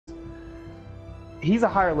he's a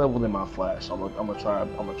higher level than my Flash. I'm gonna try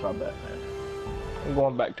Batman. I'm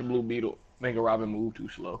going back to Blue Beetle. Make a Robin move too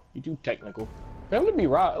slow. He too technical. For him to be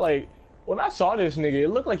like when I saw this nigga, it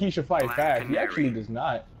looked like he should fight fast. He actually does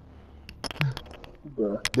not.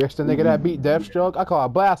 Bruh. There's the nigga that beat Deathstroke. I call it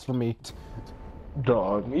blasphemy.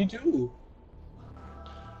 Dog, me too.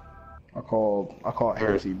 I call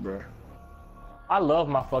heresy, bro. I love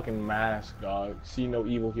my fucking mask, dog. See no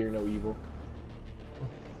evil, hear no evil.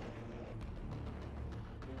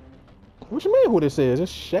 What you mean who this is?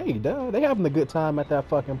 It's Shay, duh. They having a good time at that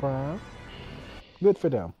fucking prime. Good for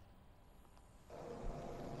them.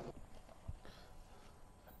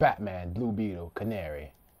 Batman, Blue Beetle,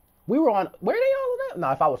 Canary. We were on. Where are they all of that?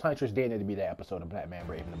 No, if I was Huntress, then it'd be that episode of Batman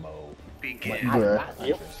Brave and the Bold. But I'm not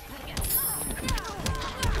Huntress.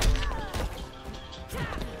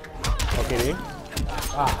 Okay, then.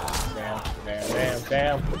 Ah,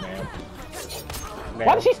 damn.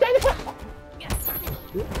 Why did she stay in the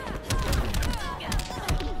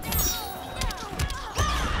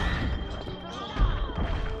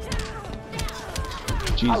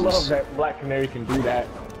I love that Black Canary can do that.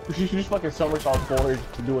 She just fucking somersault forward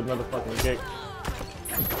to do another fucking kick.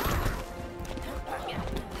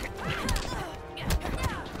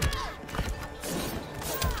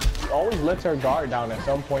 She always lets her guard down at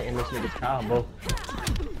some point in this nigga's combo.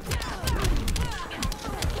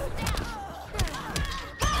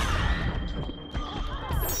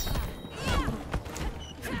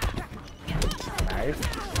 Nice.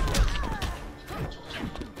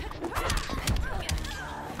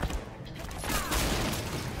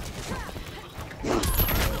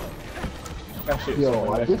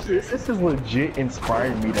 Yo, this is legit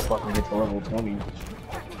inspiring me to fucking get to level 20.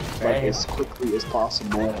 Like as quickly as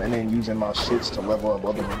possible, and then using my shits to level up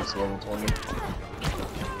other niggas to level 20.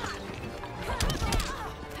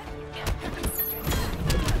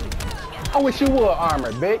 I wish you would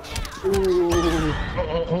armor, bitch.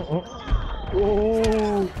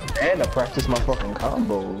 Ooh. And I practice my fucking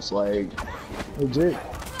combos, like legit.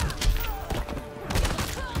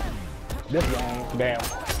 This game, damn.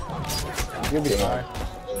 You'll be fine.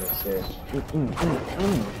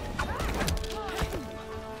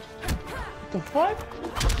 The fuck?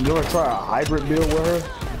 You ever try a hybrid build with her?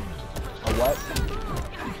 A what?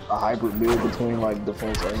 A hybrid build between like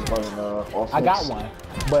defense and offense? I got one,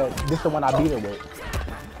 but this is the one I beat her with.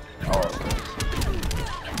 Oh.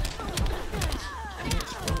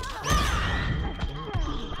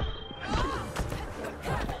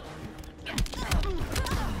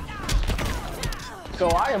 So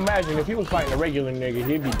I imagine if he was fighting a regular nigga,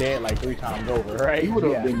 he'd be dead like 3 times over, right? He would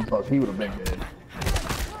have been dead.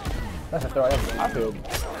 That's a throw. I feel.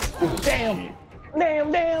 Damn.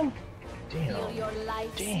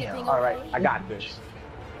 Alright, I got this.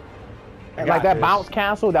 Like that bounce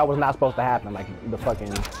cancel, that was not supposed to happen. Like the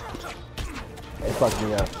fucking. It fucked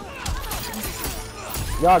me up.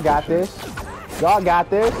 Y'all got this. Y'all got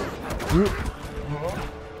this.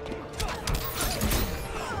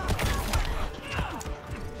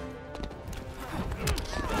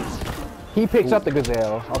 He picks up the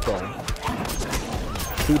gazelle. Okay.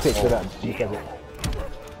 He picks it up because it.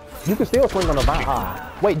 You can still swing on the vine.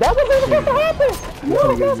 Wait, that wasn't supposed to happen. This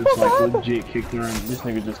nigga just like legit kicked her in. This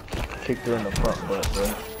nigga just kicked her in the front butt, bro.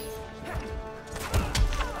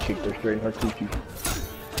 Kicked her straight in her coochie.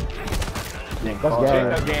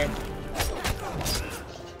 That's game.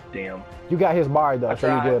 Damn. You got his bar though,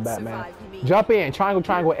 so you good, Batman. Jump in,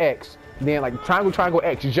 triangle, X. Then like triangle,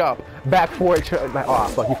 X, jump, back forward. Like, oh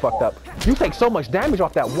fuck, you fucked up. You take so much damage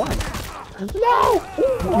off that one. No!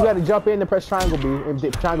 You gotta jump in and press triangle B and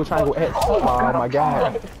dip triangle, X. Oh my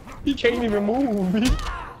god. He can't even move, B.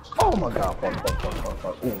 Oh my god.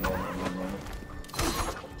 Fuck.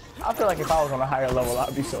 I feel like if I was on a higher level,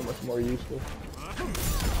 I'd be so much more useful.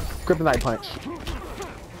 Kryptonite punch.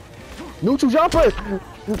 Neutral jumper!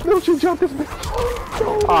 Neutral jump this bitch.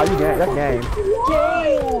 Oh, you game. That's game.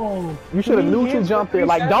 Damn! You should have neutral jumped there.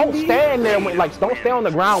 Like, don't stand there. Like, don't stay on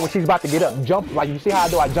the ground when she's about to get up. Jump. Like, you see how I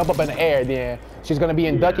do? I jump up in the air. Then she's gonna be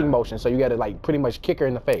in ducking motion. So you gotta like pretty much kick her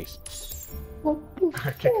in the face.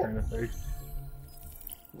 Kick her in the face.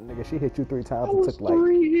 Nigga, she hit you 3 times. It took like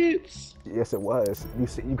 3 hits. Yes, it was.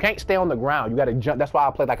 You can't stay on the ground. You gotta jump. That's why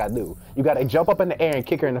I play like I do. You gotta jump up in the air and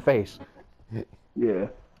kick her in the face. Yeah.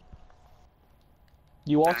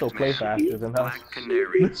 You also play faster than us.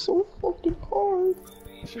 It's so fucking hard.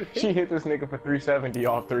 She hit this nigga for 370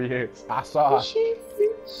 off 3 hits. I saw.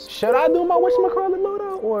 Should I do my whatchamacallit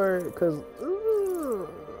loadout or cause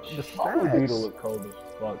the stacks? Beetle look cold as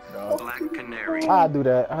fuck, dog. Black Canary. I'll do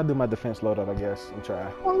that. I'll do my defense loadout, I guess, and try.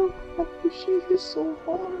 Why the fuck did she hit so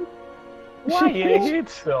hard? Why you hit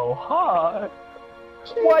so hard?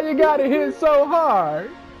 Why you gotta hit so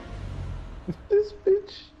hard? This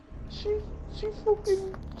bitch, she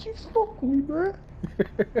fucked me, bruh.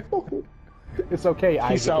 It's okay,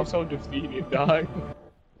 Isaac. You sound so defeated, dog.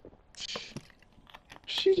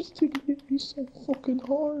 She just didn't hit me so fucking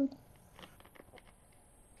hard.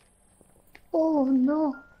 Oh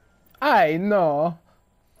no. I know.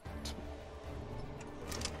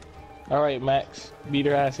 Alright, Max. Beat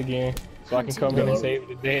her ass again. So I can come in and save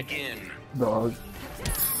the day. Dog.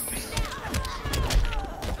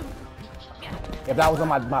 If that was on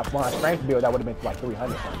my strength build, that would have been like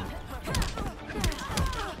 300 something.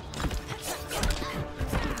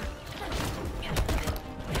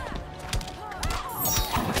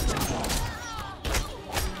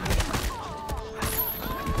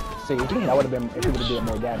 See, that would have been, it would have did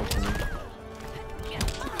more damage to me.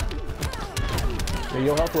 Yeah,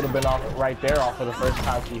 your health would have been off right there off of the first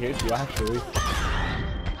time she hit you, actually.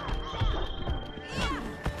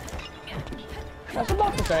 That's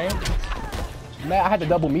about the same. Man, I had the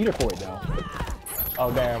double meter for it though.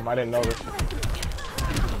 Oh damn, I didn't notice.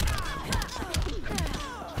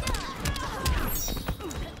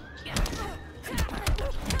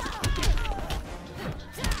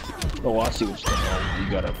 Oh, I see what's going on. You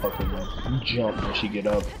gotta fucking jump when she get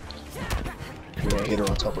up. You gotta hit her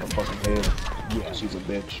on top of the fucking head. Yeah, she's a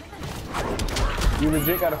bitch. You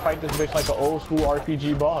legit gotta fight this bitch like an old school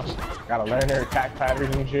RPG boss. Gotta learn her attack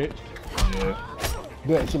patterns and shit. Yeah.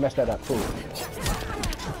 Good, she messed that up too.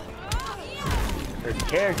 Her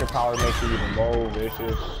character power makes her even more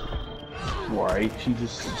vicious. Right, she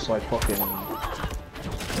just like fucking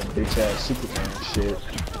bitch ass Superman shit.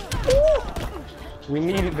 Woo! We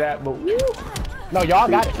needed that, but woo! No, y'all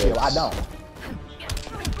got it still, I don't.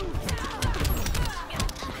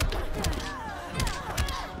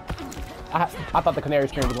 I thought the Canary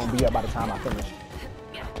screen was gonna be up by the time I finished.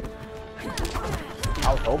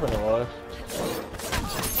 I was hoping it was.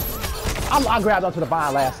 I grabbed onto the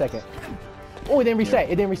vine last second. Oh, it didn't reset.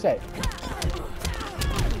 It didn't reset.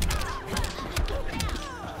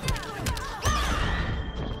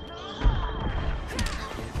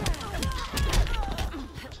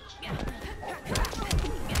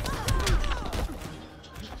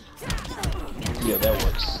 Yeah, that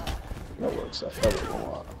works. That works. That works a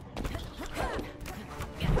lot.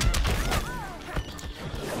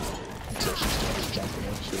 Until she starts jumping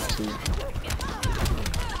and shit too.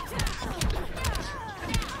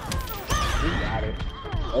 We got it.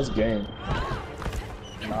 That's game.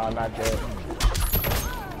 Nah, not yet.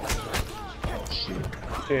 Oh shit.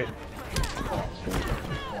 Shit. Oh shit.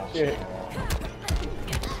 Oh, Shit.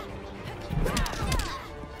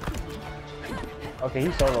 Okay, he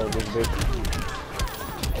soloed this bitch.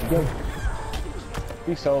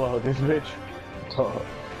 He soloed this bitch.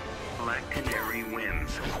 Black Canary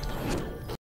wins.